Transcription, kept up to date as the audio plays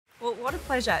what a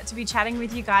pleasure to be chatting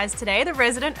with you guys today. The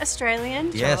resident Australian,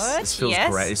 George. Yes, this feels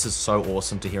great. This is so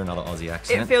awesome to hear another Aussie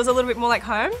accent. It feels a little bit more like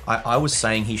home. I was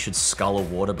saying he should scull a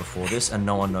water before this, and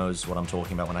no one knows what I'm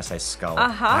talking about when I say skull.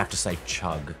 I have to say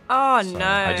chug. Oh, So, no.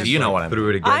 I just you know what I mean. threw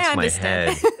it against my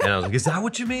understand. head. And I was like, is that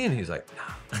what you mean? He's like, no.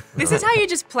 This is how you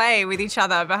just play with each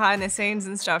other behind the scenes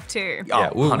and stuff too.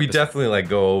 Yeah, we 100%. definitely like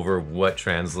go over what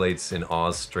translates in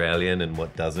Australian and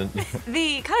what doesn't.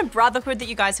 The kind of brotherhood that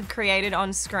you guys have created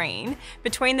on screen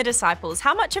between the disciples,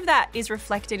 how much of that is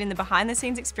reflected in the behind the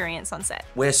scenes experience on set?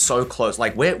 We're so close.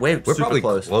 Like we're super We're probably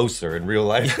close. closer in real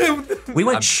life. We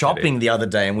went I'm shopping kidding. the other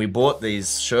day, and we bought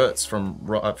these shirts from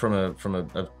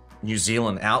a New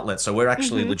Zealand outlet. So we're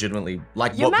actually legitimately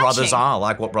like You're what brothers matching. are,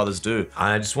 like what brothers do.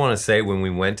 I just want to say, when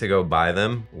we went to go buy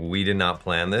them, we did not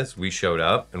plan this. We showed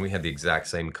up and we had the exact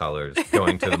same colors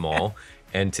going to the mall.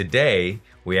 And today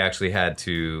we actually had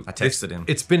to. I texted him.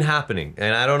 It's been happening,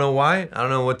 and I don't know why. I don't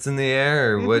know what's in the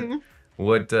air or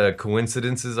what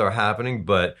coincidences are happening,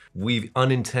 but we've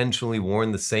unintentionally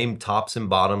worn the same tops and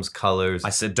bottoms colors. I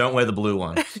said, don't wear the blue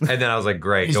one. And then I was like,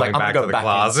 great, He's going like, back I'm to gonna the go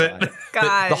closet. inside.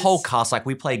 Guys. The whole cast, like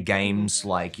we play games,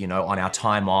 like, you know, on our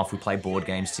time off, we play board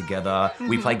games together.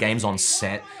 We play games on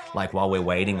set, like while we're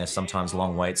waiting, there's sometimes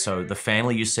long waits. So the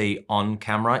family you see on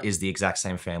camera is the exact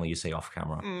same family you see off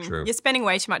camera. True. You're spending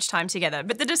way too much time together.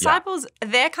 But the disciples,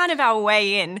 they're kind of our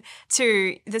way in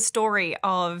to the story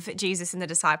of Jesus and the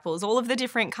disciples. All of the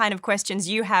different kind of questions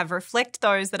you have reflect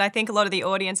those that I think a lot of the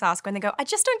audience ask when they go, I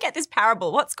just don't get this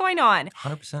parable. What's going on?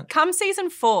 100%. Come season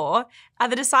 4, are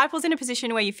the disciples in a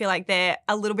position where you feel like they're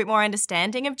a little bit more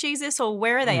understanding of Jesus, or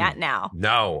where are they at now?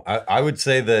 No, I would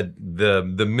say that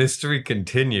the mystery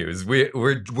continues.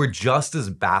 We're just as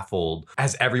baffled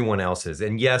as everyone else is.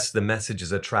 And yes, the message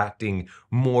is attracting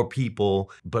more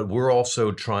people, but we're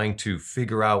also trying to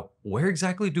figure out, where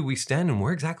exactly do we stand and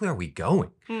where exactly are we going,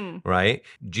 right?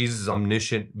 Jesus'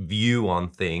 omniscient view on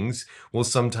things will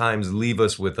sometimes leave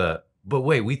us with a, but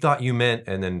wait, we thought you meant,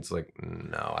 and then it's like,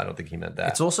 no, I don't think he meant that.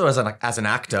 It's also as an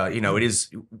actor, you know,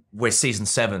 we're 7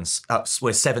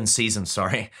 seasons,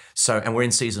 sorry. So, and we're in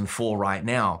season 4 right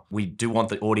now. We do want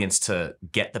the audience to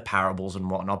get the parables and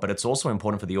whatnot, but it's also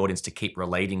important for the audience to keep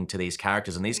relating to these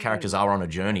characters. And these characters are on a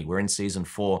journey. We're in season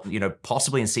 4, you know,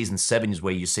 possibly in season 7 is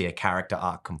where you see a character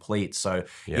arc complete. So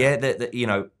you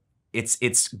know,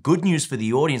 it's good news for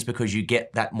the audience because you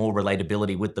get that more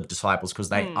relatability with the disciples because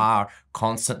they are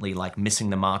constantly like missing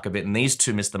the mark a bit. And these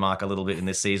two missed the mark a little bit in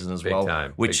this season as well,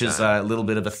 which is a little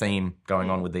bit of a theme going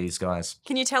on with these guys.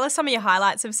 Can you tell us some of your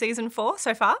highlights of season 4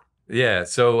 so far? Yeah,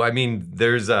 so I mean,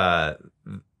 there's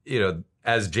you know,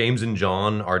 as James and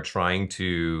John are trying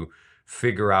to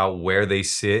figure out where they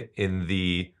sit in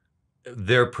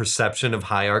their perception of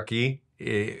hierarchy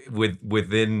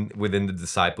within the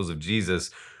disciples of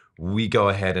Jesus, we go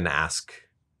ahead and ask,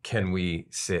 can we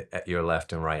sit at your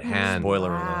left and right hand? Spoiler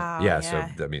alert. Yeah, so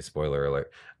that means spoiler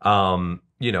alert.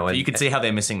 You know, So you can see how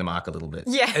they're missing the mark a little bit.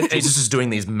 Yeah. And Jesus is doing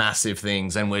these massive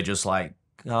things and we're just like,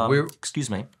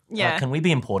 excuse me, can we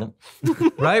be important?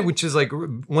 right? Which is like,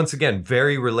 once again,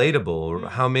 very relatable.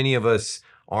 How many of us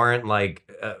aren't like,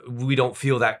 we don't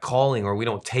feel that calling or we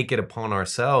don't take it upon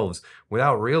ourselves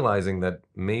without realizing that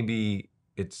maybe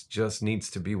it just needs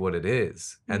to be what it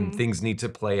is. And things need to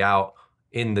play out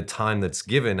in the time that's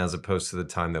given as opposed to the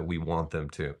time that we want them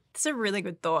to. That's a really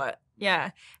good thought.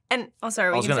 Yeah. And also,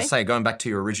 I was going to say, going back to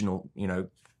your original, you know,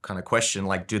 kind of question,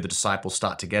 like, do the disciples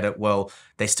start to get it? Well,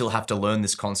 they still have to learn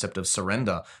this concept of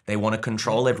surrender. They want to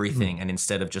control everything, and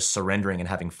instead of just surrendering and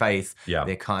having faith,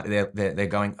 they're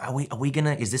going, are we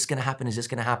gonna? Is this gonna happen? Is this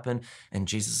gonna happen? And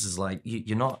Jesus is like,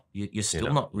 you're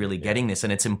still not really getting this,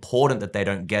 and it's important that they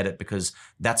don't get it because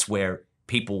that's where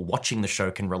people watching the show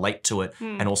can relate to it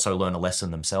and also learn a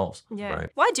lesson themselves. Yeah. Right.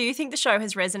 Why do you think the show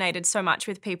has resonated so much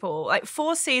with people? Like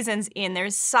 4 seasons in, there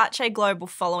is such a global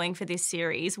following for this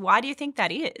series. Why do you think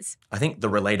that is? I think the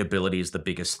relatability is the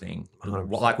biggest thing.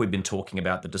 Like we've been talking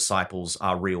about, the disciples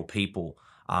are real people.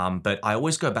 But I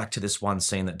always go back to this one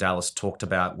scene that Dallas talked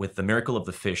about with the miracle of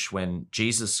the fish when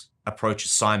Jesus approaches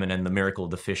Simon and the miracle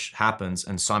of the fish happens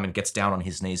and Simon gets down on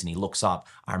his knees and he looks up.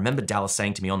 I remember Dallas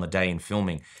saying to me on the day in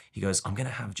filming, he goes, I'm going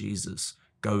to have Jesus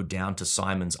go down to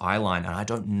Simon's eye line and I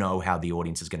don't know how the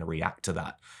audience is going to react to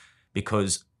that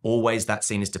because always that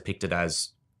scene is depicted as,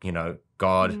 you know,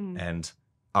 God and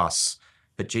us.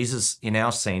 But Jesus, in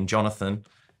our scene, Jonathan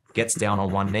gets down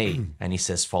on one knee and he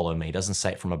says, follow me. He doesn't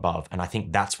say it from above. And I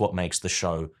think that's what makes the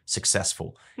show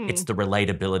successful. It's the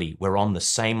relatability. We're on the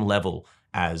same level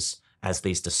as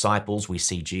these disciples. We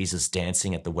see Jesus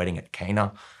dancing at the wedding at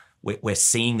Cana. we're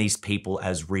seeing these people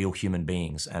as real human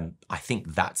beings. And I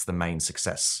think that's the main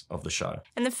success of the show.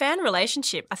 And the fan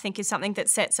relationship, I think, is something that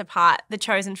sets apart The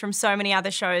Chosen from so many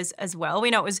other shows as well. We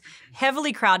know it was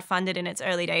heavily crowdfunded in its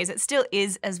early days. It still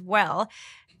is as well.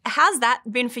 How's that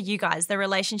been for you guys, the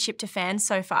relationship to fans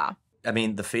so far? I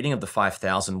mean, the feeding of the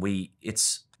 5,000,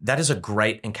 that is a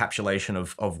great encapsulation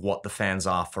of what the fans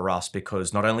are for us,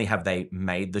 because not only have they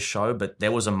made the show, but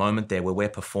there was a moment there where we're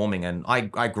performing, and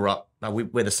I grew up,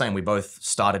 we're the same, we both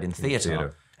started in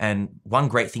theatre. And one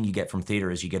great thing you get from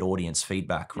theatre is you get audience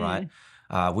feedback, right?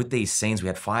 With these scenes, we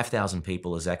had 5,000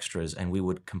 people as extras, and we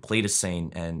would complete a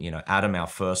scene, and Adam, our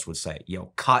first, would say,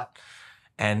 "Yo, cut."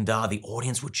 And the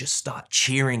audience would just start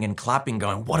cheering and clapping,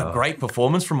 going, "What a great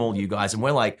performance from all you guys." And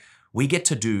we're like, we get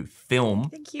to do film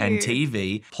and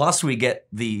TV, plus we get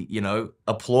the,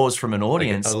 applause from an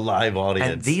audience. Like a live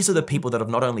audience. And these are the people that have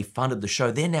not only funded the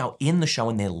show, they're now in the show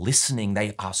and they're listening.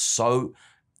 They are so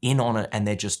in on it and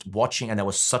they're just watching, and they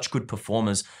were such good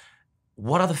performers.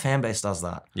 What other fan base does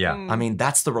that? Yeah. I mean,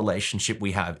 that's the relationship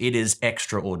we have. It is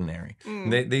extraordinary.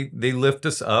 They lift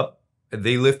us up.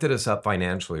 They lifted us up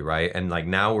financially, right? And like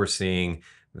now we're seeing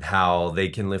how they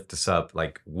can lift us up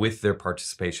like with their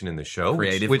participation in the show,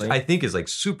 which I think is like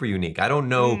super unique. I don't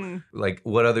know like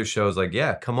what other shows like,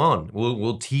 yeah, come on.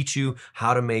 We'll teach you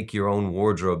how to make your own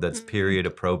wardrobe that's period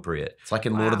appropriate. It's like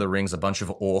in Lord of the Rings, a bunch of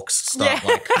orcs start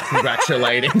like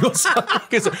congratulating or something.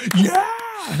 It's like,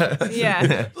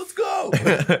 yeah. Let's go.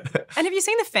 And have you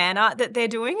seen the fan art that they're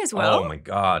doing as well? Oh my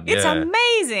God. It's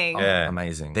amazing. Yeah.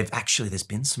 Amazing. There's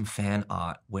been some fan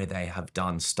art where they have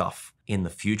done stuff in the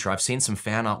future. I've seen some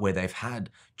fan art where they've had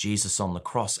Jesus on the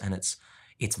cross, and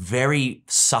it's very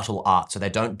subtle art. So they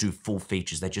don't do full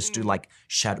features. They just do like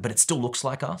shadow, but it still looks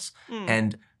like us.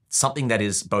 And something that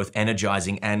is both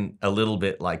energizing and a little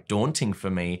bit like daunting for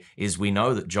me is we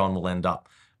know that John will end up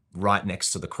right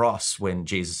next to the cross when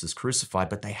Jesus is crucified,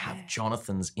 but they have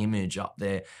Jonathan's image up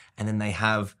there, and then they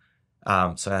have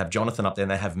so they have Jonathan up there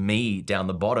and they have me down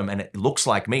the bottom, and it looks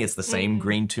like me. It's the same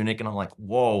green tunic, and I'm like,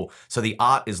 whoa. So the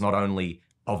art is not only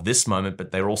of this moment,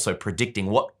 but they're also predicting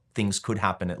what things could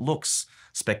happen. It looks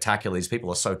spectacular. These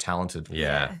people are so talented.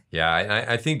 Yeah.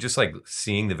 I think just like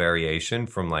seeing the variation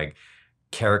from like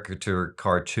caricature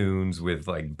cartoons with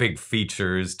like big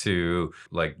features to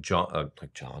like John.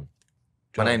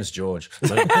 My name's George.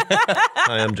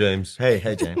 Hi, I'm James.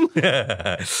 Hey,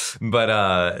 James.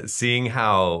 But seeing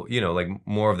how, like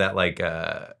more of that, like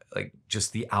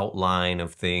just the outline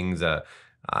of things.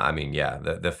 I mean, yeah,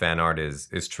 the fan art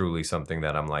is truly something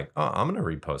that I'm like, oh, I'm going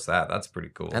to repost that. That's pretty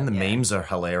cool. And the memes are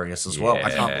hilarious as well.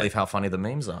 I can't believe how funny the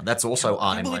memes are. That's also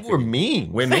art. I believe we're memes.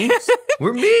 We're memes.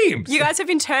 We're memes. You guys have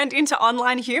been turned into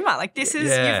online humor. Like this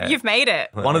is, you've made it.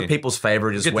 One of people's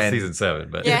favorite is when season 7,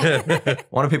 but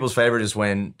one of people's favorite is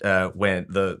when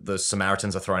the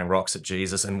Samaritans are throwing rocks at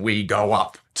Jesus and we go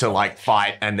up to like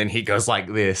fight, and then he goes like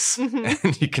this,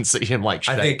 and you can see him like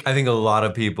shake. I think a lot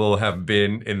of people have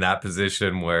been in that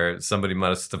position where somebody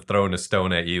must have thrown a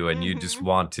stone at you and you just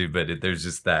want to, but there's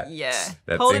just that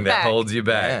thing that holds you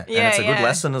back. And it's a good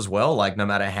lesson as well. Like no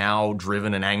matter how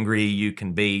driven and angry you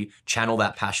can be, channel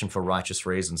that passion for righteous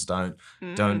reasons. Don't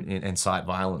incite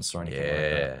violence or anything like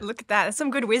that. Look at that. That's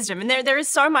some good wisdom. And there is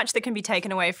so much that can be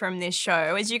taken away from this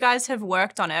show. As you guys have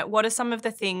worked on it, what are some of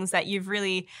the things that you've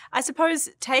really, I suppose,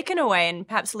 taken away and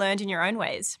perhaps learned in your own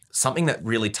ways? Something that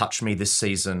really touched me this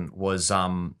season was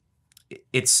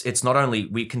it's not only,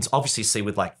 we can obviously see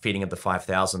with like Feeding of the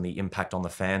 5,000 the impact on the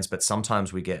fans, but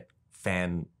sometimes we get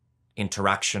fan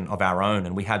interaction of our own.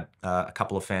 And we had a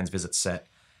couple of fans visit set,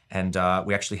 and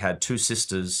we actually had two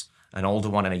sisters, an older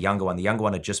one and a younger one. The younger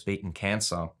one had just beaten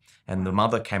cancer, and the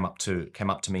mother came up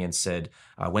to me and said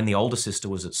when the older sister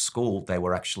was at school, they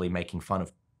were actually making fun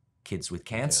of kids with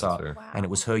cancer. And it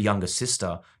was her younger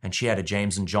sister, and she had a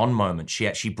James and John moment.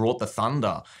 She brought the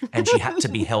thunder, and she had to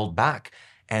be held back.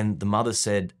 And the mother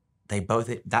said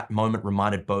that moment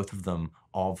reminded both of them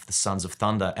of the Sons of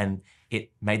Thunder, and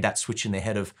it made that switch in their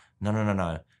head of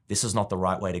no, this is not the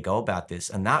right way to go about this.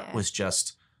 And that was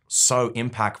just so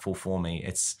impactful for me.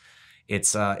 It's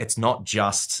not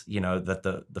just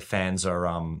that the fans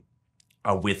are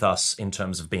with us in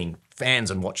terms of being fans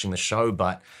and watching the show,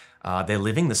 but they're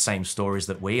living the same stories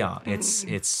that we are.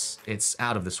 It's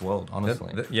out of this world,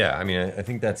 honestly. I mean, I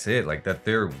think that's it. Like that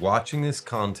they're watching this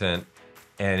content,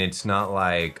 and it's not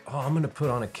like, oh, I'm gonna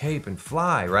put on a cape and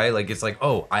fly, right? Like it's like,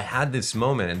 oh, I had this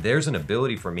moment, and there's an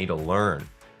ability for me to learn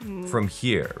from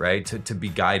here, right? To be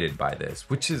guided by this,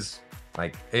 which is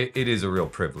like, it is a real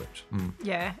privilege.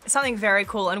 Yeah, it's something very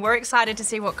cool, and we're excited to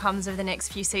see what comes of the next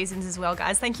few seasons as well,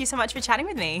 guys. Thank you so much for chatting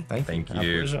with me. Thank you. Our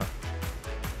pleasure.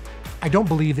 I don't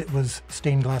believe it was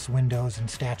stained glass windows and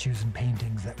statues and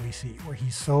paintings that we see, where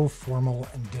he's so formal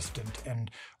and distant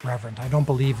and reverent. I don't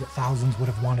believe that thousands would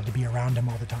have wanted to be around him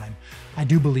all the time. I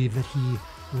do believe that he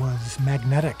was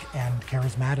magnetic and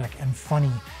charismatic and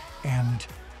funny and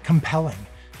compelling.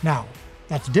 Now,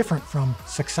 that's different from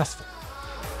successful.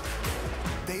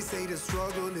 They say the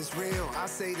struggle is real. I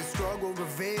say the struggle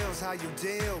reveals how you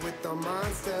deal with the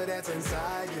monster that's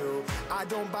inside you. I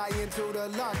don't buy into the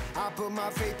luck. I put my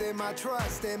faith and my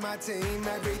trust in my team.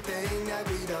 Everything that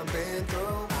we done been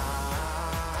through.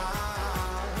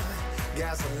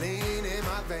 Gasoline in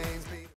my veins.